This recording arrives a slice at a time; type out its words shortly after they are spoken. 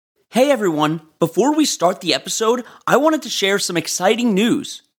Hey everyone, before we start the episode, I wanted to share some exciting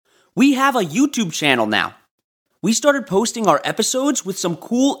news. We have a YouTube channel now. We started posting our episodes with some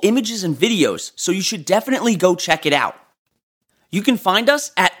cool images and videos, so you should definitely go check it out. You can find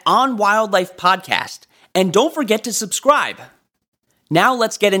us at On Wildlife Podcast, and don't forget to subscribe. Now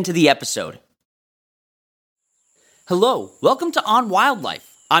let's get into the episode. Hello, welcome to On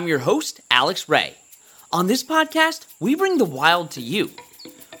Wildlife. I'm your host, Alex Ray. On this podcast, we bring the wild to you.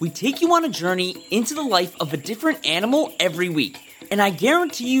 We take you on a journey into the life of a different animal every week, and I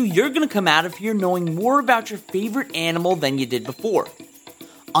guarantee you're going to come out of here knowing more about your favorite animal than you did before.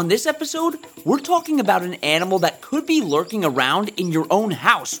 On this episode, we're talking about an animal that could be lurking around in your own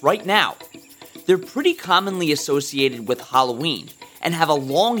house right now. They're pretty commonly associated with Halloween and have a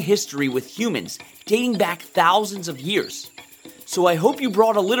long history with humans, dating back thousands of years. So I hope you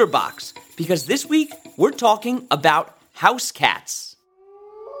brought a litter box, because this week we're talking about house cats.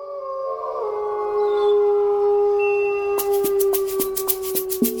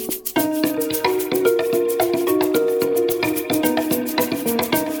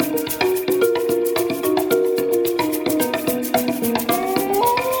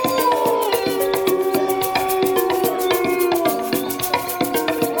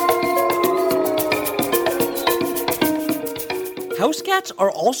 House cats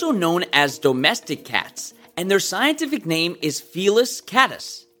are also known as domestic cats, and their scientific name is Felis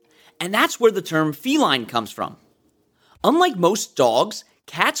catus, and that's where the term feline comes from. Unlike most dogs,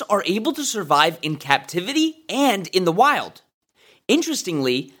 cats are able to survive in captivity and in the wild.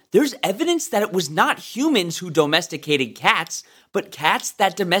 Interestingly, there's evidence that it was not humans who domesticated cats, but cats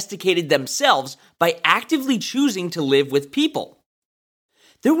that domesticated themselves by actively choosing to live with people.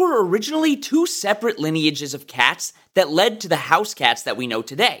 There were originally two separate lineages of cats that led to the house cats that we know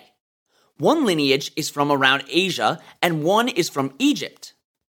today. One lineage is from around Asia, and one is from Egypt.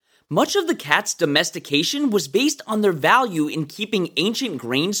 Much of the cat's domestication was based on their value in keeping ancient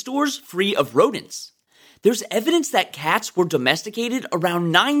grain stores free of rodents. There's evidence that cats were domesticated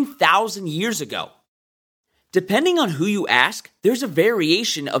around 9,000 years ago. Depending on who you ask, there's a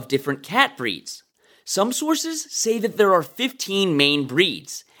variation of different cat breeds. Some sources say that there are 15 main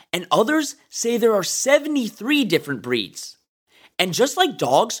breeds, and others say there are 73 different breeds. And just like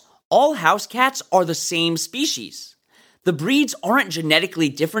dogs, all house cats are the same species. The breeds aren't genetically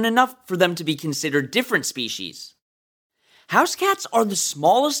different enough for them to be considered different species. House cats are the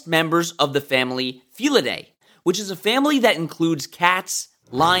smallest members of the family Felidae, which is a family that includes cats,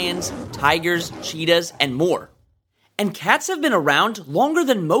 lions, tigers, cheetahs, and more. And cats have been around longer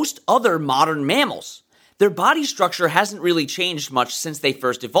than most other modern mammals. Their body structure hasn't really changed much since they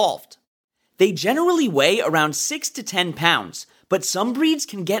first evolved. They generally weigh around 6 to 10 pounds, but some breeds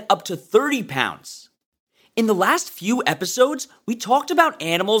can get up to 30 pounds. In the last few episodes, we talked about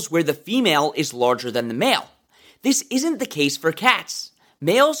animals where the female is larger than the male. This isn't the case for cats.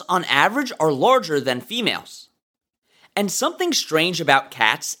 Males, on average, are larger than females. And something strange about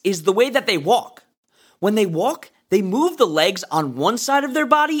cats is the way that they walk. When they walk, they move the legs on one side of their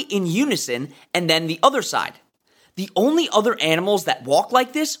body in unison and then the other side. The only other animals that walk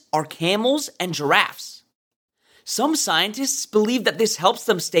like this are camels and giraffes. Some scientists believe that this helps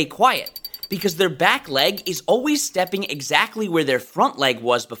them stay quiet because their back leg is always stepping exactly where their front leg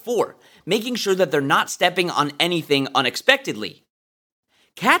was before, making sure that they're not stepping on anything unexpectedly.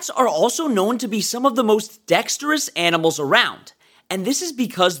 Cats are also known to be some of the most dexterous animals around. And this is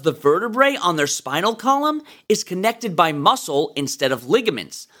because the vertebrae on their spinal column is connected by muscle instead of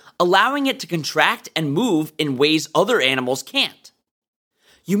ligaments, allowing it to contract and move in ways other animals can't.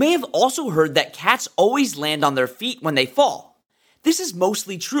 You may have also heard that cats always land on their feet when they fall. This is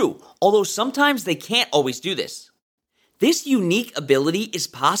mostly true, although sometimes they can't always do this. This unique ability is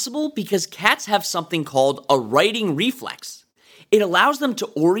possible because cats have something called a righting reflex. It allows them to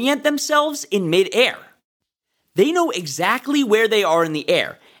orient themselves in mid-air. They know exactly where they are in the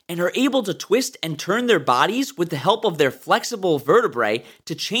air and are able to twist and turn their bodies with the help of their flexible vertebrae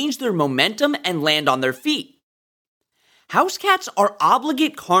to change their momentum and land on their feet. House cats are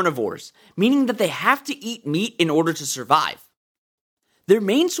obligate carnivores, meaning that they have to eat meat in order to survive. Their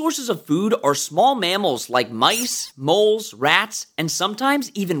main sources of food are small mammals like mice, moles, rats, and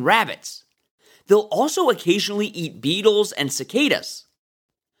sometimes even rabbits. They'll also occasionally eat beetles and cicadas.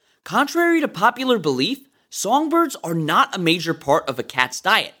 Contrary to popular belief, songbirds are not a major part of a cat's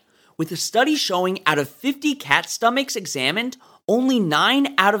diet, with a study showing out of 50 cat stomachs examined, only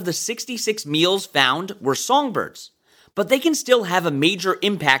 9 out of the 66 meals found were songbirds. But they can still have a major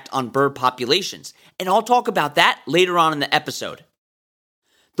impact on bird populations, and I'll talk about that later on in the episode.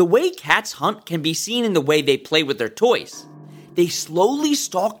 The way cats hunt can be seen in the way they play with their toys. they slowly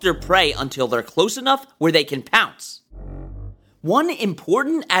stalk their prey until they're close enough where they can pounce. One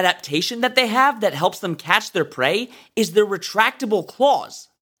important adaptation that they have that helps them catch their prey is their retractable claws.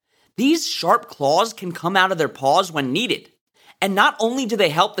 These sharp claws can come out of their paws when needed. And not only do they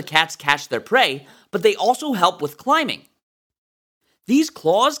help the cats catch their prey, but they also help with climbing. These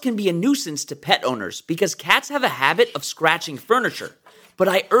claws can be a nuisance to pet owners because cats have a habit of scratching furniture, but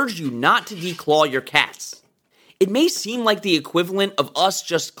I urge you not to declaw your cats. It may seem like the equivalent of us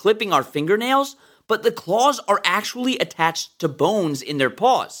just clipping our fingernails, but the claws are actually attached to bones in their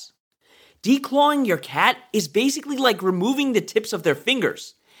paws. Declawing your cat is basically like removing the tips of their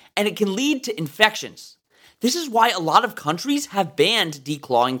fingers, and it can lead to infections. This is why a lot of countries have banned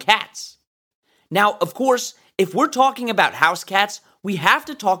declawing cats. Now, of course, if we're talking about house cats, we have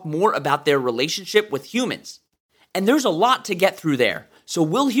to talk more about their relationship with humans. And there's a lot to get through there, so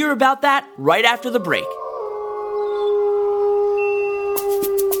we'll hear about that right after the break.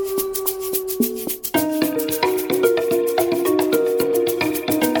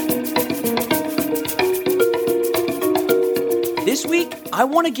 This week, I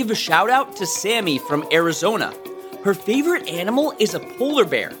want to give a shout out to Sammy from Arizona. Her favorite animal is a polar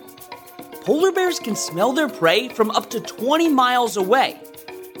bear. Polar bears can smell their prey from up to 20 miles away.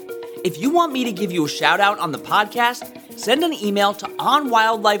 If you want me to give you a shout out on the podcast, send an email to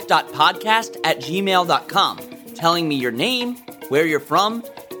onwildlife.podcast@gmail.com telling me your name, where you're from,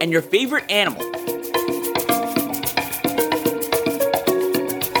 and your favorite animal.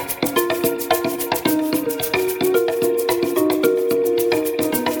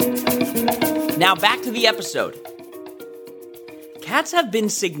 Now back to the episode. Cats have been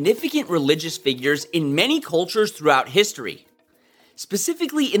significant religious figures in many cultures throughout history.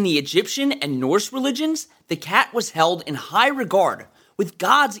 Specifically in the Egyptian and Norse religions, the cat was held in high regard, with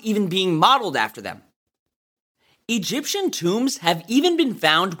gods even being modeled after them. Egyptian tombs have even been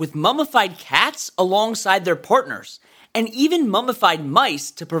found with mummified cats alongside their partners, and even mummified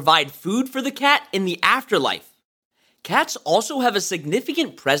mice to provide food for the cat in the afterlife. Cats also have a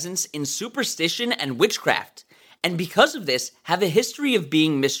significant presence in superstition and witchcraft, and because of this, have a history of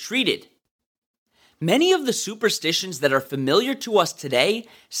being mistreated. Many of the superstitions that are familiar to us today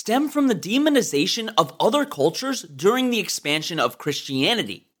stem from the demonization of other cultures during the expansion of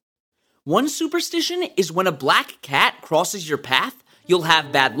Christianity. One superstition is when a black cat crosses your path, you'll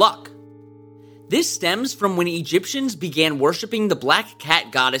have bad luck. This stems from when Egyptians began worshiping the black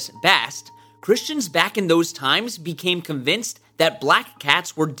cat goddess Bast. Christians back in those times became convinced that black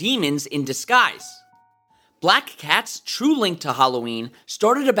cats were demons in disguise. Black cats' true link to Halloween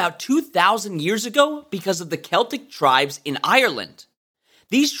started about 2,000 years ago because of the Celtic tribes in Ireland.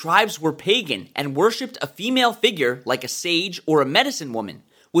 These tribes were pagan and worshipped a female figure like a sage or a medicine woman,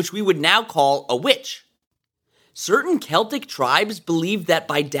 which we would now call a witch. Certain Celtic tribes believed that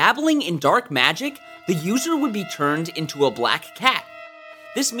by dabbling in dark magic, the user would be turned into a black cat.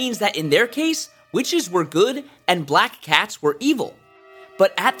 This means that in their case, witches were good and black cats were evil.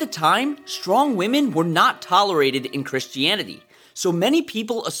 But at the time, strong women were not tolerated in Christianity, so many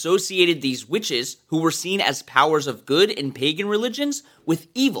people associated these witches, who were seen as powers of good in pagan religions, with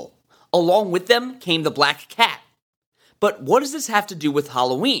evil. Along with them came the black cat. But what does this have to do with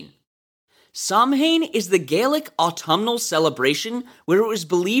Halloween? Samhain is the Gaelic autumnal celebration where it was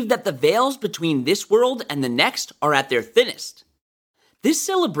believed that the veils between this world and the next are at their thinnest. This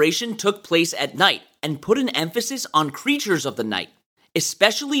celebration took place at night and put an emphasis on creatures of the night,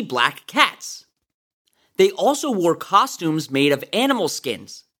 especially black cats. They also wore costumes made of animal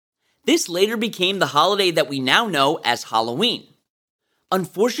skins. This later became the holiday that we now know as Halloween.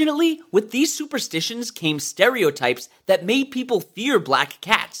 Unfortunately, with these superstitions came stereotypes that made people fear black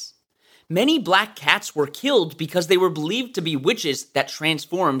cats. Many black cats were killed because they were believed to be witches that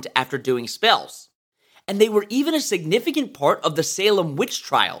transformed after doing spells. And they were even a significant part of the Salem witch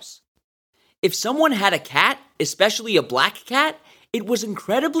trials. If someone had a cat, especially a black cat, it was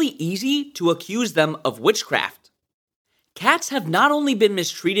incredibly easy to accuse them of witchcraft. Cats have not only been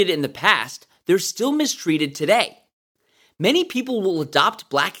mistreated in the past, they're still mistreated today. Many people will adopt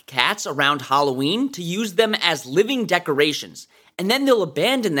black cats around Halloween to use them as living decorations, and then they'll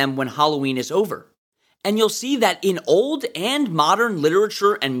abandon them when Halloween is over. And you'll see that in old and modern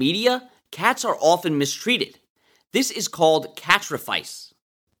literature and media, cats are often mistreated. This is called catrifice.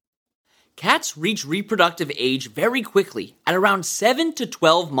 Cats reach reproductive age very quickly, at around 7 to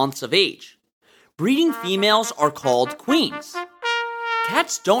 12 months of age. Breeding females are called queens.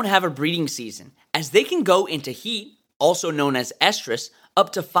 Cats don't have a breeding season, as they can go into heat, also known as estrus,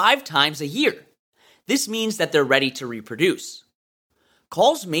 up to 5 times a year. This means that they're ready to reproduce.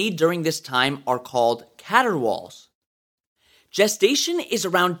 Calls made during this time are called caterwauls. Gestation is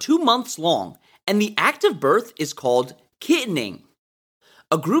around 2 months long, and the act of birth is called kittening.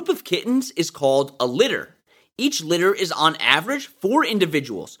 A group of kittens is called a litter. Each litter is on average 4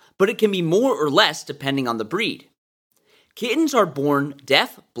 individuals, but it can be more or less depending on the breed. Kittens are born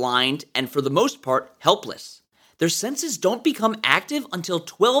deaf, blind, and for the most part, helpless. Their senses don't become active until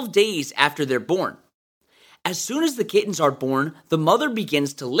 12 days after they're born. As soon as the kittens are born, the mother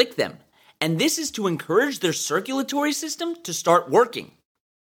begins to lick them, and this is to encourage their circulatory system to start working.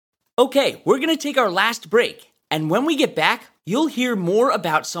 Okay, we're going to take our last break, and when we get back, you'll hear more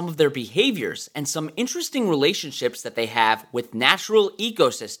about some of their behaviors and some interesting relationships that they have with natural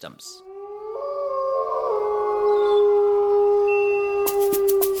ecosystems.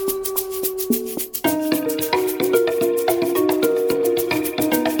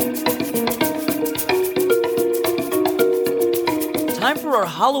 Time for our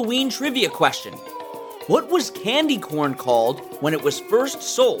Halloween trivia question. What was candy corn called when it was first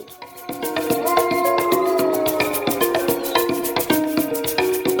sold?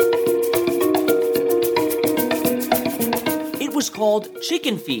 It was called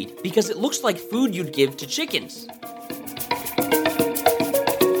chicken feed because it looks like food you'd give to chickens.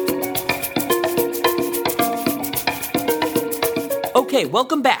 Okay,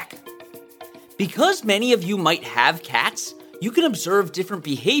 welcome back. Because many of you might have cats, you can observe different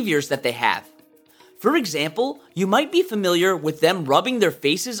behaviors that they have. For example, you might be familiar with them rubbing their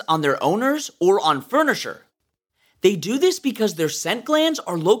faces on their owners or on furniture. They do this because their scent glands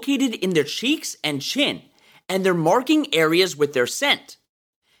are located in their cheeks and chin, and they're marking areas with their scent.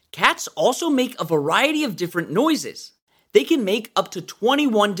 Cats also make a variety of different noises. They can make up to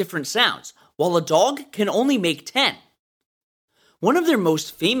 21 different sounds, while a dog can only make 10. One of their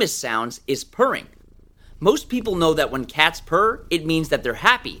most famous sounds is purring. Most people know that when cats purr, it means that they're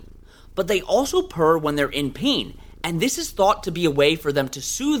happy. But they also purr when they're in pain, and this is thought to be a way for them to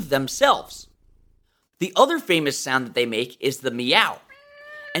soothe themselves. The other famous sound that they make is the meow.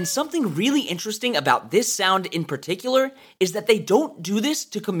 And something really interesting about this sound in particular is that they don't do this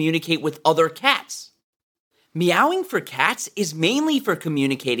to communicate with other cats. Meowing for cats is mainly for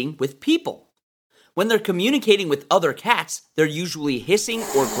communicating with people. When they're communicating with other cats, they're usually hissing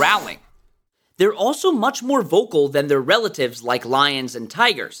or growling. They're also much more vocal than their relatives like lions and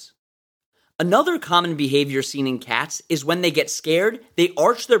tigers. Another common behavior seen in cats is when they get scared, they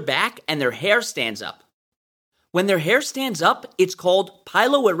arch their back and their hair stands up. When their hair stands up, it's called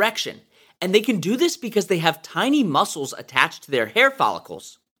piloerection, and they can do this because they have tiny muscles attached to their hair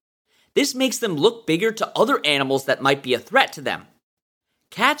follicles. This makes them look bigger to other animals that might be a threat to them.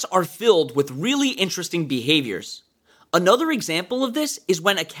 Cats are filled with really interesting behaviors. Another example of this is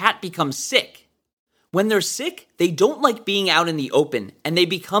when a cat becomes sick. When they're sick, they don't like being out in the open, and they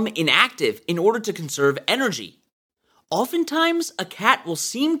become inactive in order to conserve energy. Oftentimes, a cat will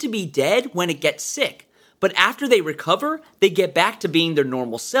seem to be dead when it gets sick, but after they recover, they get back to being their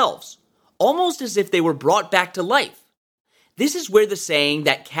normal selves, almost as if they were brought back to life. This is where the saying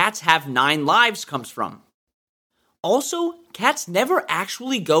that cats have 9 lives comes from. Also, cats never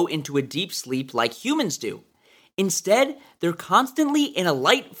actually go into a deep sleep like humans do. Instead, they're constantly in a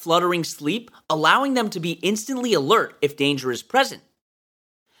light, fluttering sleep, allowing them to be instantly alert if danger is present.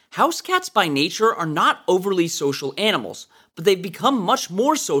 House cats by nature are not overly social animals, but they've become much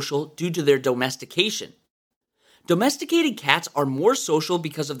more social due to their domestication. Domesticated cats are more social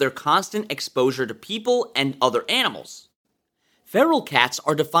because of their constant exposure to people and other animals. Feral cats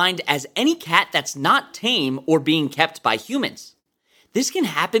are defined as any cat that's not tame or being kept by humans. This can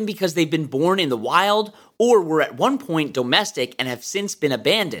happen because they've been born in the wild or were at one point domestic and have since been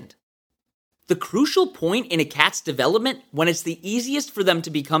abandoned. The crucial point in a cat's development when it's the easiest for them to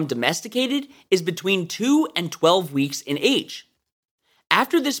become domesticated is between 2 and 12 weeks in age.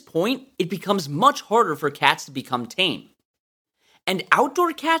 After this point, it becomes much harder for cats to become tame. And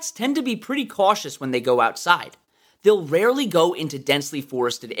outdoor cats tend to be pretty cautious when they go outside. They'll rarely go into densely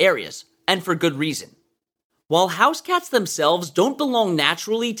forested areas, and for good reason. While house cats themselves don't belong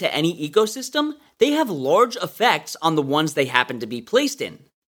naturally to any ecosystem, they have large effects on the ones they happen to be placed in.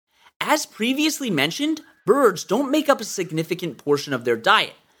 As previously mentioned, birds don't make up a significant portion of their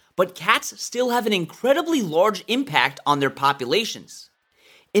diet, but cats still have an incredibly large impact on their populations.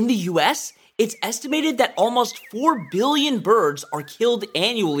 In the US, it's estimated that almost 4 billion birds are killed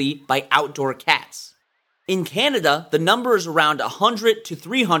annually by outdoor cats. In Canada, the number is around 100 to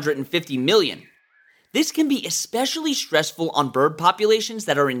 350 million. This can be especially stressful on bird populations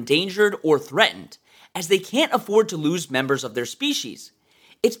that are endangered or threatened, as they can't afford to lose members of their species.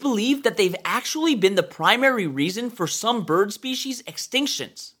 It's believed that they've actually been the primary reason for some bird species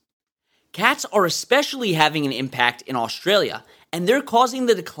extinctions. Cats are especially having an impact in Australia, and they're causing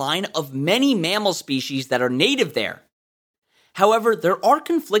the decline of many mammal species that are native there. However, there are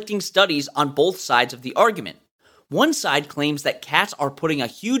conflicting studies on both sides of the argument. One side claims that cats are putting a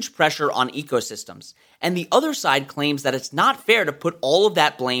huge pressure on ecosystems, and the other side claims that it's not fair to put all of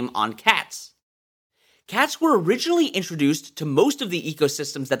that blame on cats. Cats were originally introduced to most of the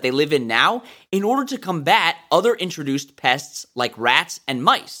ecosystems that they live in now in order to combat other introduced pests like rats and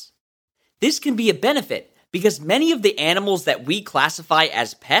mice. This can be a benefit because many of the animals that we classify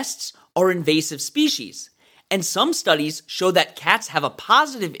as pests are invasive species, and some studies show that cats have a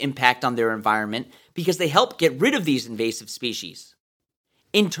positive impact on their environment because they help get rid of these invasive species.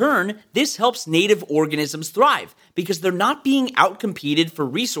 In turn, this helps native organisms thrive because they're not being outcompeted for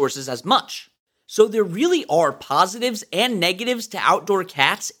resources as much. So there really are positives and negatives to outdoor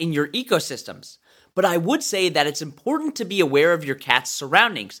cats in your ecosystems. But I would say that it's important to be aware of your cat's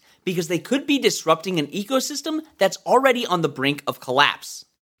surroundings because they could be disrupting an ecosystem that's already on the brink of collapse.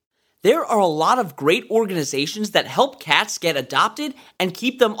 There are a lot of great organizations that help cats get adopted and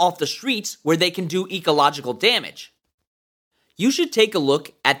keep them off the streets where they can do ecological damage. You should take a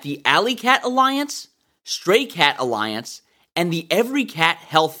look at the Alley Cat Alliance, Stray Cat Alliance, and the Every Cat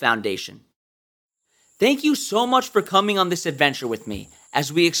Health Foundation. Thank you so much for coming on this adventure with me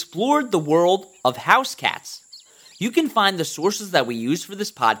as we explored the world of house cats. You can find the sources that we use for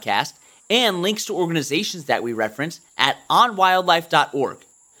this podcast and links to organizations that we reference at onwildlife.org.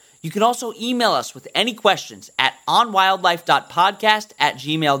 You can also email us with any questions at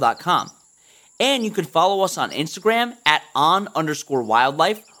onwildlife.podcast@gmail.com. And you can follow us on Instagram at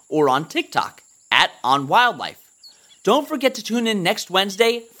on_wildlife or on TikTok at onwildlife. Don't forget to tune in next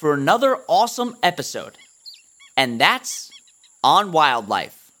Wednesday for another awesome episode. And that's On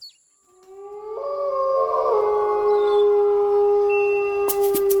Wildlife.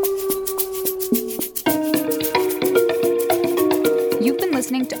 You've been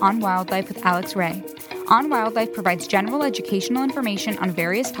listening to On Wildlife with Alex Ray. On Wildlife provides general educational information on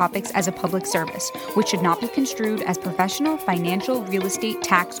various topics as a public service, which should not be construed as professional, financial, real estate,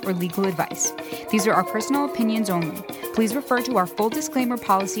 tax, or legal advice. These are our personal opinions only. Please refer to our full disclaimer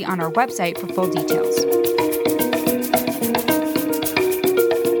policy on our website for full details.